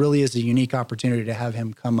it really is a unique opportunity to have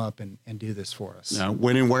him come up and do this for us. Now,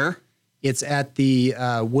 when and where? It's at the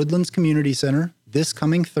Woodlands Community Center this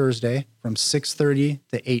coming Thursday from 6:30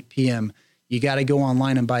 to 8 p.m. You got to go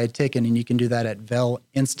online and buy a ticket, and you can do that at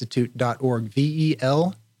velinstitute.org,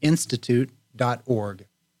 VEL institute.org.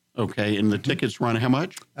 Okay, and the tickets run how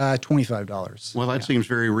much? $25. Well, that seems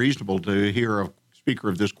very reasonable to hear a speaker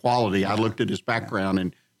of this quality. I looked at his background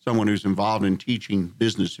and someone who's involved in teaching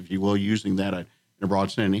business, if you will, using that in a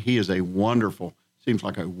broad sense. He is seems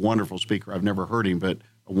like a wonderful speaker. I've never heard him, but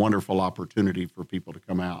a wonderful opportunity for people to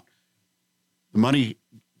come out. The money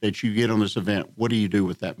that you get on this event, what do you do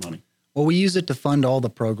with that money? Well, we use it to fund all the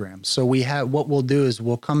programs. So what we'll do is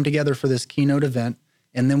we'll come together for this keynote event,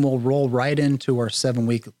 and then we'll roll right into our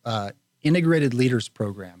 7-week Integrated Leaders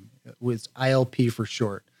Program, with ILP for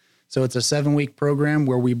short. So it's a 7-week program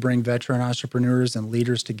where we bring veteran entrepreneurs and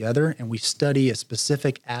leaders together, and we study a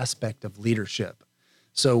specific aspect of leadership.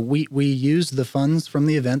 So we use the funds from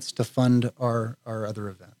the events to fund our other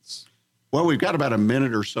events. Well, we've got about a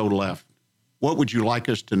minute or so left. What would you like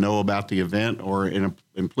us to know about the event,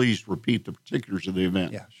 and please repeat the particulars of the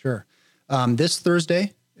event? Yeah, sure. This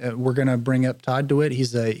Thursday, we're going to bring up Todd DeWitt.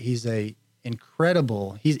 He's a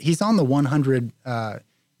incredible. He's on the 100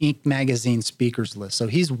 Inc. magazine speakers list. So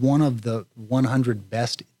he's one of the 100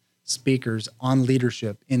 best speakers on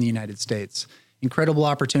leadership in the United States. Incredible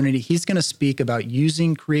opportunity. He's going to speak about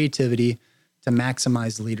using creativity to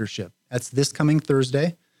maximize leadership. That's this coming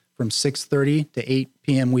Thursday from 6:30 to 8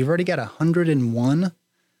 p.m. We've already got 101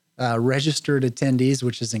 registered attendees,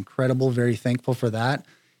 which is incredible. Very thankful for that.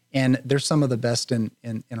 And they're some of the best in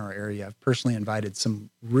our area. I've personally invited some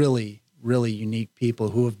really, really unique people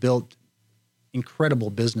who have built incredible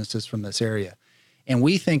businesses from this area. And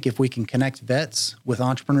we think if we can connect vets with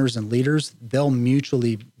entrepreneurs and leaders, they'll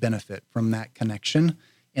mutually benefit from that connection.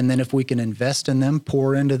 And then if we can invest in them,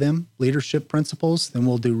 pour into them leadership principles, then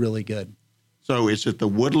we'll do really good. So it's at the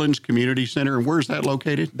Woodlands Community Center. And where's that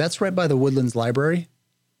located? That's right by the Woodlands Library.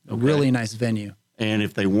 A really nice venue. And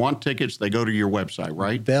if they want tickets, they go to your website,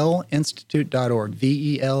 right? VELinstitute.org,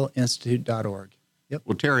 VELinstitute.org. Yep.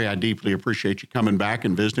 Well, Terry, I deeply appreciate you coming back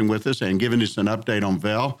and visiting with us and giving us an update on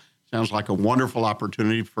VEL. Sounds like a wonderful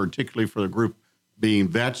opportunity, particularly for the group being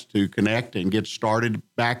vets, to connect and get started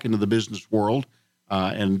back into the business world.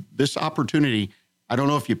 And this opportunity, I don't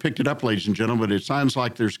know if you picked it up, ladies and gentlemen, but it sounds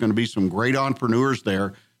like there's going to be some great entrepreneurs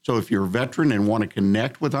there. So if you're a veteran and want to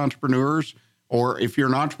connect with entrepreneurs, or if you're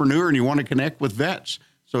an entrepreneur and you want to connect with vets,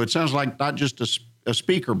 so it sounds like not just a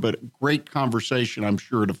speaker, but a great conversation, I'm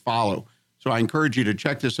sure, to follow. So I encourage you to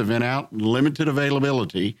check this event out. Limited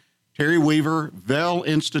availability. Terry Weaver,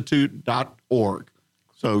 VELinstitute.org.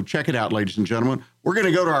 So check it out, ladies and gentlemen. We're going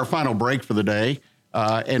to go to our final break for the day.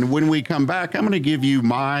 And when we come back, I'm going to give you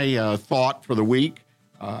my thought for the week.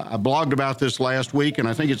 I blogged about this last week, and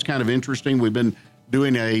I think it's kind of interesting. We've been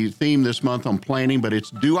doing a theme this month on planning, but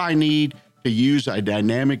it's, do I need to use a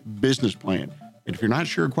dynamic business plan? And if you're not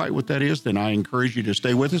sure quite what that is, then I encourage you to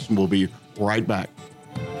stay with us, and we'll be right back.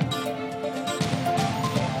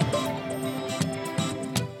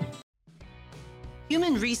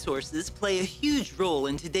 Human resources play a huge role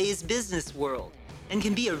in today's business world and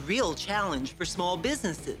can be a real challenge for small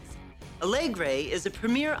businesses. Allegre is a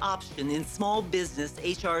premier option in small business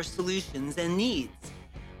HR solutions and needs.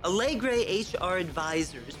 Allegre HR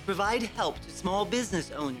advisors provide help to small business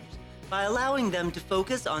owners by allowing them to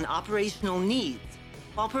focus on operational needs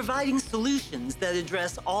while providing solutions that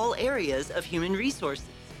address all areas of human resources.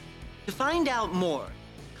 To find out more,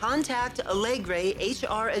 contact Allegre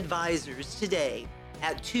HR advisors today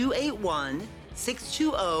at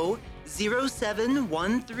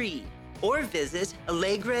 281-620-0713 or visit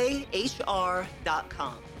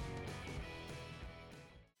allegrehr.com.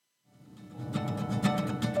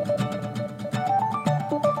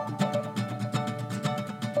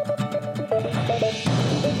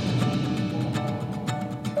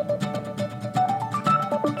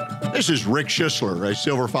 This is Rick Schissler, a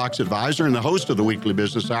Silver Fox advisor and the host of the Weekly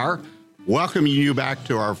Business Hour, welcoming you back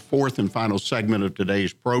to our fourth and final segment of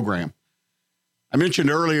today's program. I mentioned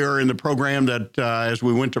earlier in the program that as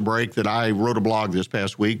we went to break that I wrote a blog this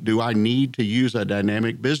past week, do I need to use a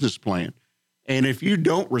dynamic business plan? And if you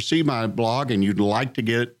don't receive my blog and you'd like to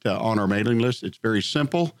get on our mailing list, it's very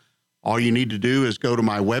simple. All you need to do is go to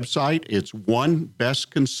my website. It's One Best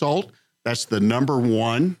Consult. That's the number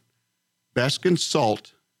one, Best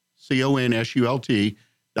Consult,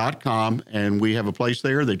 CONSULT.com. And we have a place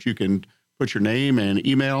there that you can put your name and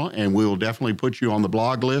email, and we will definitely put you on the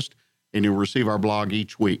blog list, and you'll receive our blog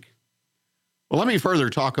each week. Well, let me further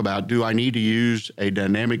talk about, do I need to use a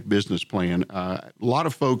dynamic business plan? A lot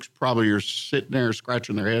of folks probably are sitting there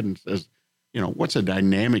scratching their head and says, you know, what's a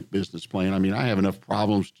dynamic business plan? I mean, I have enough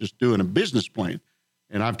problems just doing a business plan.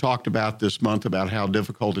 And I've talked about this month about how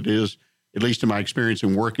difficult it is, at least in my experience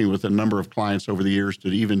in working with a number of clients over the years, to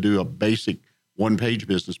even do a basic one-page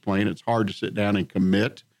business plan. It's hard to sit down and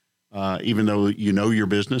commit, even though you know your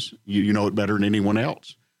business. You know it better than anyone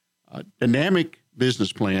else. Dynamic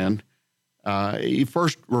business plan, you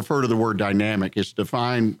first refer to the word dynamic. It's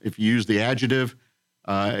defined, if you use the adjective,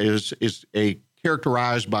 is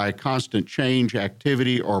characterized by constant change,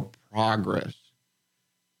 activity, or progress.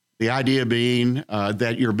 The idea being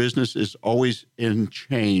that your business is always in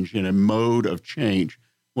change, in a mode of change.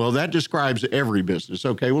 Well, that describes every business.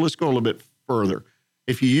 Okay, well, let's go a little bit further.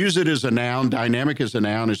 If you use it as a noun, dynamic as a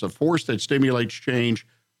noun is a force that stimulates change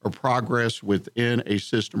or progress within a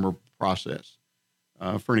system or process.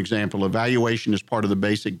 For an example, evaluation is part of the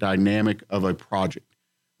basic dynamic of a project.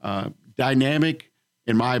 Dynamic,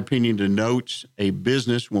 in my opinion, denotes a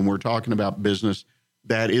business, when we're talking about business,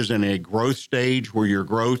 that is in a growth stage where your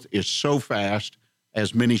growth is so fast,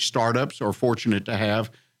 as many startups are fortunate to have,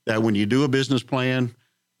 that when you do a business plan,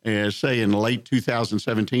 say in late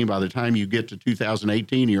 2017, by the time you get to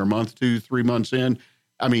 2018, you're a month, 2, 3 months in,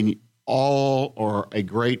 I mean, all or a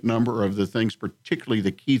great number of the things, particularly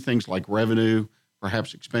the key things like revenue,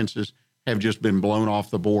 perhaps expenses, have just been blown off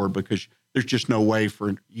the board because there's just no way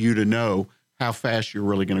for you to know how fast you're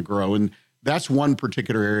really going to grow. And that's one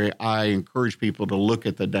particular area I encourage people to look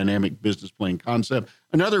at the dynamic business plan concept.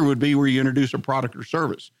 Another would be where you introduce a product or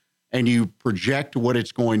service and you project what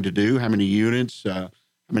it's going to do, how many units, how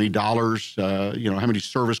many dollars, how many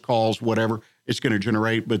service calls, whatever it's going to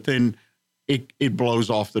generate. But then it blows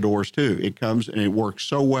off the doors too. It comes and it works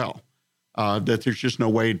so well that there's just no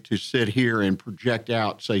way to sit here and project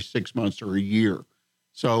out, say, 6 months or a year.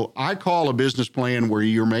 So I call a business plan where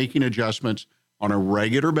you're making adjustments on a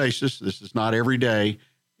regular basis. This is not every day,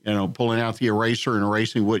 pulling out the eraser and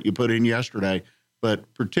erasing what you put in yesterday,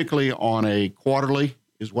 but particularly on a quarterly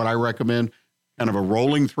is what I recommend, kind of a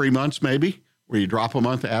rolling 3 months maybe, where you drop a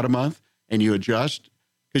month, add a month, and you adjust,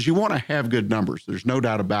 because you want to have good numbers. There's no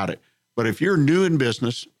doubt about it. But if you're new in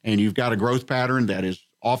business and you've got a growth pattern that is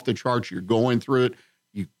off the charts, you're going through it,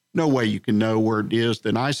 no way you can know where it is,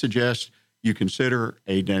 then I suggest you consider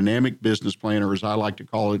a dynamic business plan, or as I like to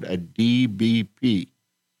call it, a DBP.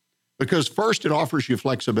 Because first, it offers you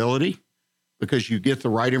flexibility because you get the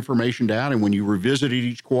right information down, and when you revisit it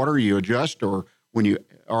each quarter, you adjust, or when you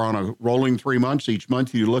are on a rolling 3 months, each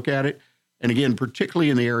month you look at it. And again, particularly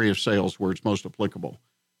in the area of sales where it's most applicable.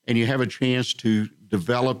 And you have a chance to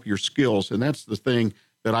develop your skills. And that's the thing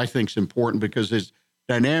that I think is important, because as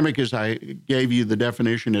dynamic as I gave you the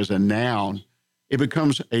definition as a noun, it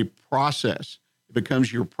becomes a process. It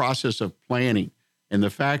becomes your process of planning. And the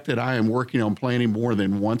fact that I am working on planning more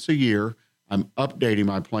than once a year, I'm updating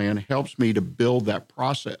my plan, helps me to build that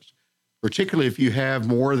process, particularly if you have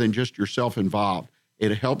more than just yourself involved.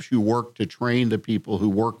 It helps you work to train the people who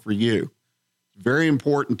work for you. It's very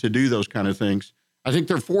important to do those kind of things. I think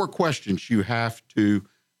there are 4 questions you have to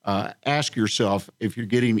ask yourself if you're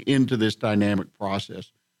getting into this dynamic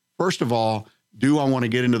process. First of all, do I want to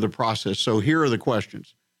get into the process? So here are the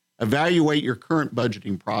questions. Evaluate your current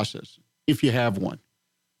budgeting process, if you have one.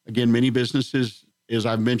 Again, many businesses, as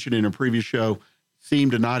I've mentioned in a previous show, seem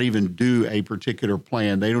to not even do a particular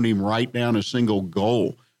plan. They don't even write down a single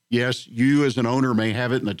goal. Yes, you as an owner may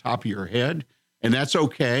have it in the top of your head, and that's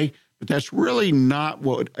okay, but that's really not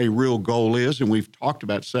what a real goal is. And we've talked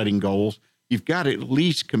about setting goals. You've got to at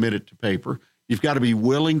least commit it to paper. You've got to be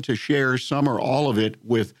willing to share some or all of it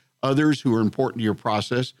with others who are important to your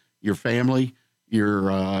process, your family,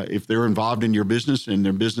 if they're involved in your business and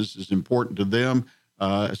their business is important to them,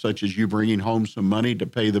 such as you bringing home some money to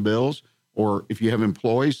pay the bills, or if you have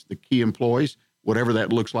employees, the key employees, whatever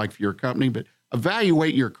that looks like for your company. But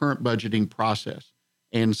evaluate your current budgeting process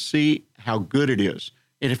and see how good it is.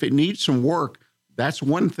 And if it needs some work, that's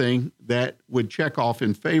one thing that would check off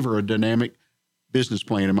in favor of a dynamic business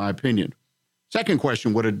plan, in my opinion. Second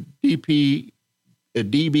question, would a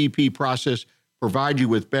DBP process provide you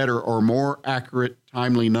with better or more accurate,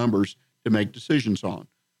 timely numbers to make decisions on?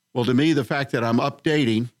 Well, to me, the fact that I'm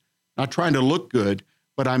updating, not trying to look good,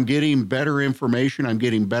 but I'm getting better information, I'm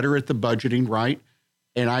getting better at the budgeting, right?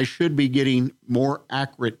 And I should be getting more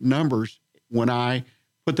accurate numbers when I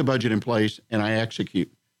put the budget in place and I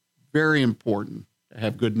execute. Very important to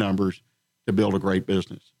have good numbers to build a great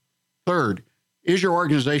business. Third, is your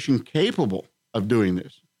organization capable of doing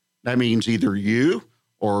this? That means either you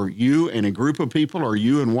or you and a group of people or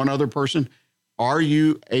you and one other person. Are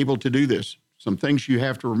you able to do this? Some things you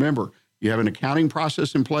have to remember. You have an accounting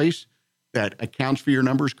process in place that accounts for your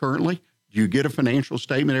numbers currently. Do you get a financial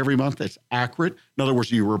statement every month that's accurate? In other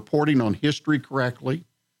words, are you reporting on history correctly?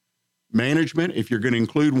 Management, if you're going to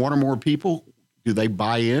include one or more people, do they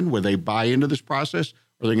buy in? Will they buy into this process?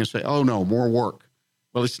 Or are they going to say, oh, no, more work?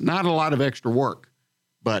 Well, it's not a lot of extra work.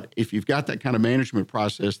 But if you've got that kind of management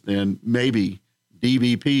process, then maybe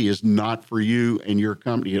DBP is not for you and your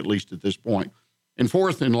company, at least at this point. And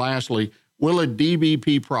fourth and lastly, will a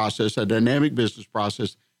DBP process, a dynamic business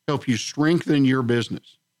process, help you strengthen your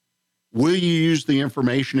business? Will you use the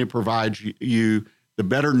information it provides you, the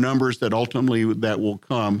better numbers that ultimately that will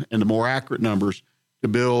come, and the more accurate numbers to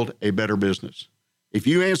build a better business? If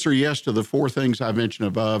you answer yes to the 4 things I mentioned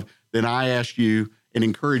above, then I ask you and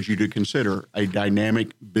encourage you to consider a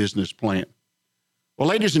dynamic business plan. Well,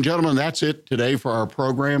 ladies and gentlemen, that's it today for our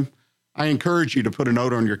program. I encourage you to put a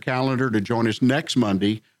note on your calendar to join us next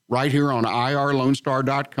Monday right here on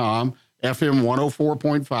irlonestar.com, FM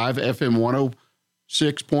 104.5, FM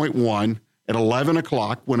 106.1 at 11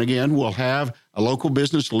 o'clock, when again, we'll have a local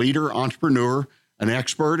business leader, entrepreneur, an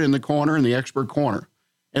expert in the corner, in the expert corner.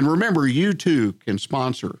 And remember, you too can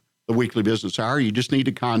sponsor the Weekly Business Hour. You just need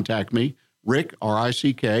to contact me, Rick,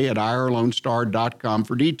 R-I-C-K, at irlonestar.com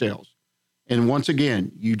for details. And once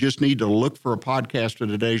again, you just need to look for a podcast of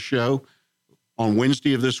today's show on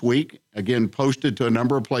Wednesday of this week. Again, posted to a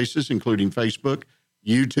number of places, including Facebook,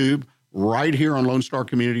 YouTube, right here on Lone Star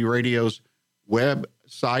Community Radio's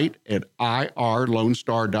website at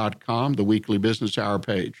irlonestar.com, the weekly business hour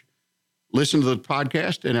page. Listen to the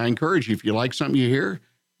podcast, and I encourage you, if you like something you hear,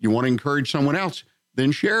 you want to encourage someone else,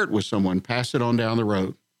 then share it with someone, pass it on down the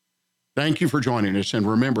road. Thank you for joining us, and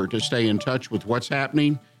remember to stay in touch with what's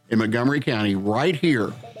happening in Montgomery County right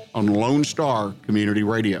here on Lone Star Community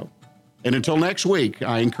Radio. And until next week,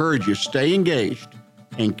 I encourage you, stay engaged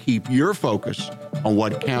and keep your focus on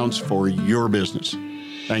what counts for your business.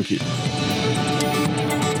 Thank you.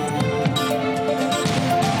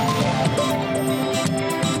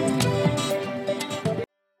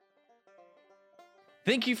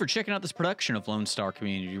 Thank you for checking out this production of Lone Star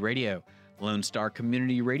Community Radio. Lone Star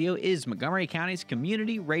Community Radio is Montgomery County's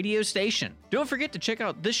community radio station. Don't forget to check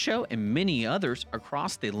out this show and many others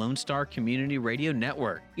across the Lone Star Community Radio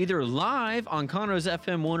Network, either live on Conroe's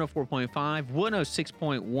FM 104.5,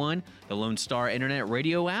 106.1, the Lone Star Internet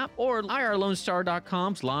Radio app, or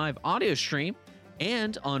irlonestar.com's live audio stream,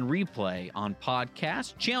 and on replay on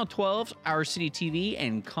podcast, Channel 12's Our City TV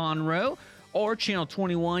in Conroe, or Channel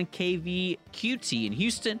 21 KVQT in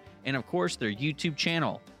Houston, and of course their YouTube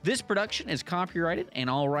channel. This production is copyrighted and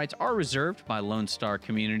all rights are reserved by Lone Star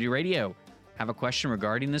Community Radio. Have a question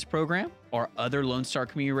regarding this program or other Lone Star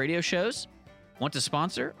Community Radio shows? Want to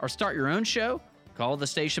sponsor or start your own show? Call the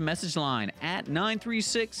station message line at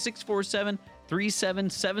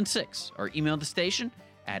 936-647-3776 or email the station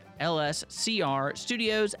at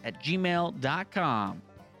lscrstudios@gmail.com.